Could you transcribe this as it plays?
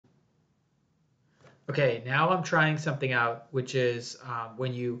Okay, now I'm trying something out, which is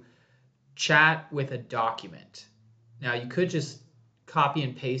when you chat with a document. Now you could just copy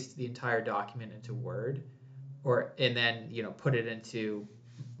and paste the entire document into Word, or and then put it into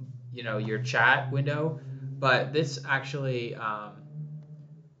your chat window. But this actually on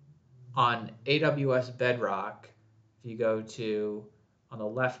AWS Bedrock, if you go to on the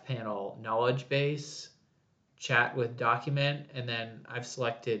left panel, knowledge base, chat with document, and then I've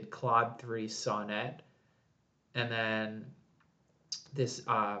selected Claude 3 Sonnet, and then this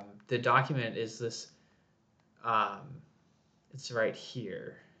the document is this um, it's right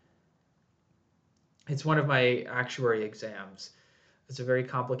here. It's one of my actuary exams. It's a very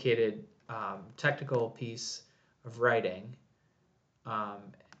complicated technical piece of writing, um,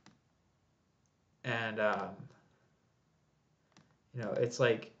 and it's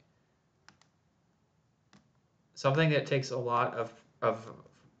like something that takes a lot of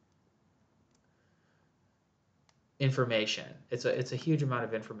information. It's a huge amount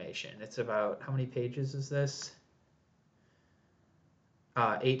of information. It's about, how many pages is this?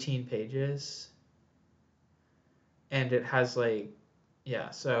 18 pages, and it has like,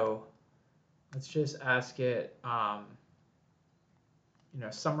 yeah. So let's just ask it,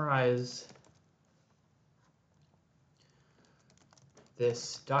 summarize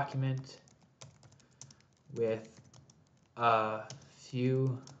this document with a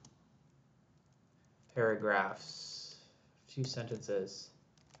few paragraphs, few sentences.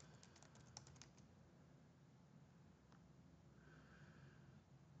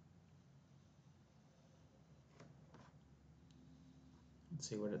 Let's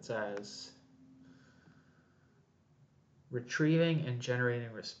see what it says. Retrieving and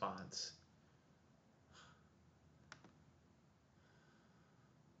generating response.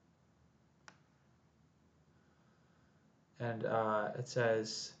 And it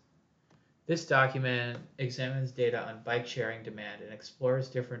says, this document examines data on bike sharing demand and explores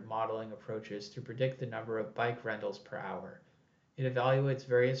different modeling approaches to predict the number of bike rentals per hour. It evaluates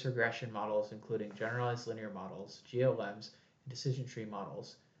various regression models, including generalized linear models, GLMs, and decision tree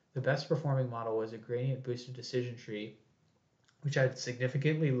models. The best performing model was a gradient boosted decision tree, which had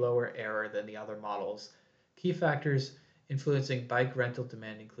significantly lower error than the other models. Key factors influencing bike rental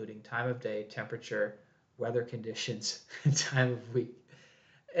demand including time of day, temperature, weather conditions, and time of week.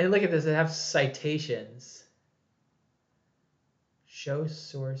 And look at this, it has citations. Show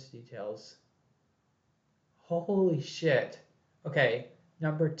source details. Holy shit. Okay,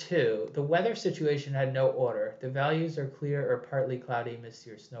 number 2, the weather situation had no order. The values are clear or partly cloudy,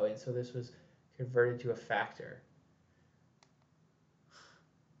 misty, or snowy. And so this was converted to a factor.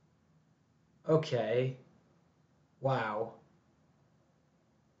 Okay. Wow.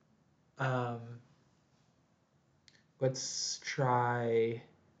 Um, let's try.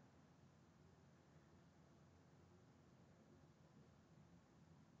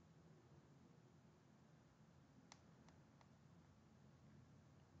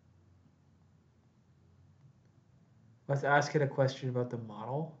 Let's ask it a question about the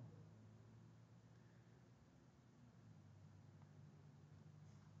model.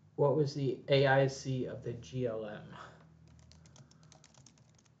 What was the AIC of the GLM?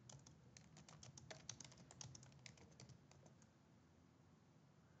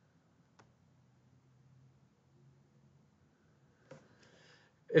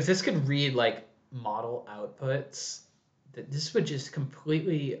 If this could read like model outputs, this would just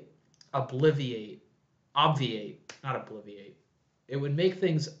completely obviate, not obliviate. It would make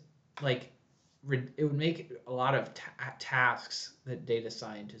things like, it would make a lot of tasks that data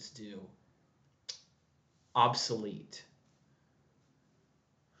scientists do obsolete.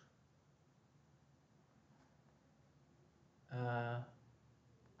 Uh,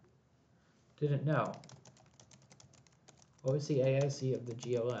 didn't know. What was the AIC of the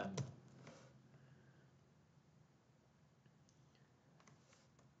GLM?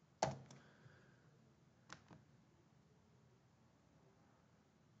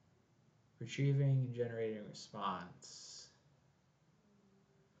 Retrieving and generating response.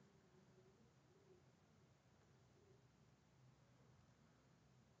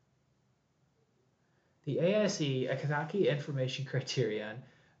 The AIC, a Kanaki information criterion,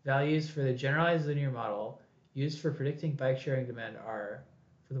 values for the generalized linear model used for predicting bike sharing demand are,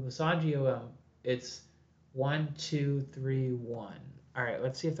 for the Poisson GOM, it's 1, 2, 3, 1. All right,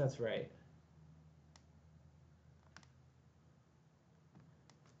 let's see if that's right.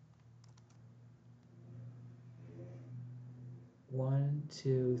 1,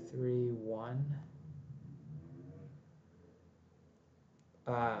 2, 3, 1.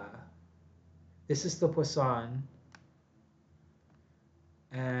 This is the Poisson,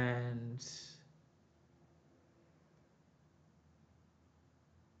 and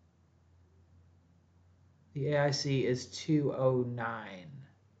The AIC is 209.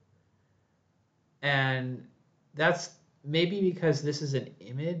 And that's maybe because this is an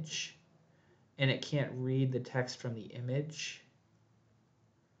image and it can't read the text from the image.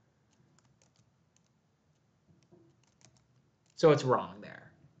 So it's wrong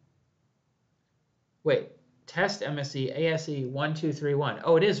there. Wait, test MSE ASE 1231.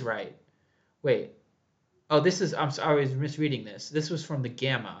 Oh, it is right. Wait. Oh, this is, I was misreading this. This was from the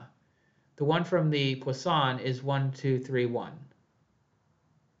gamma. The one from the Poisson is 1231.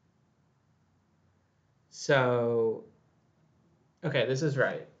 So, okay, this is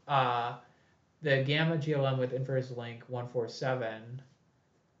right. The gamma GLM with inverse link 147.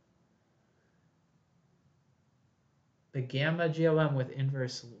 The gamma GLM with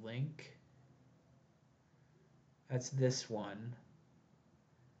inverse link, that's this one,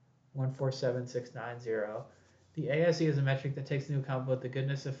 147690. The ASE is a metric that takes into account both the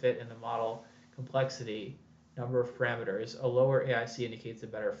goodness of fit and the model complexity, number of parameters. A lower AIC indicates a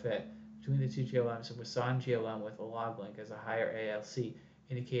better fit. Between the two GLMs, the Poisson GLM with a log link has a higher ALC,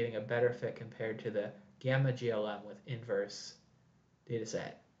 indicating a better fit compared to the gamma GLM with inverse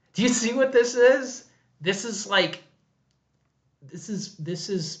dataset. Do you see what this is? This is like, this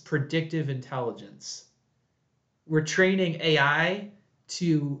is predictive intelligence. We're training AI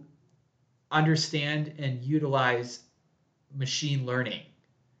to understand and utilize machine learning.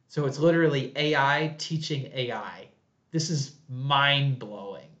 So it's literally AI teaching AI. This is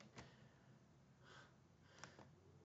mind-blowing.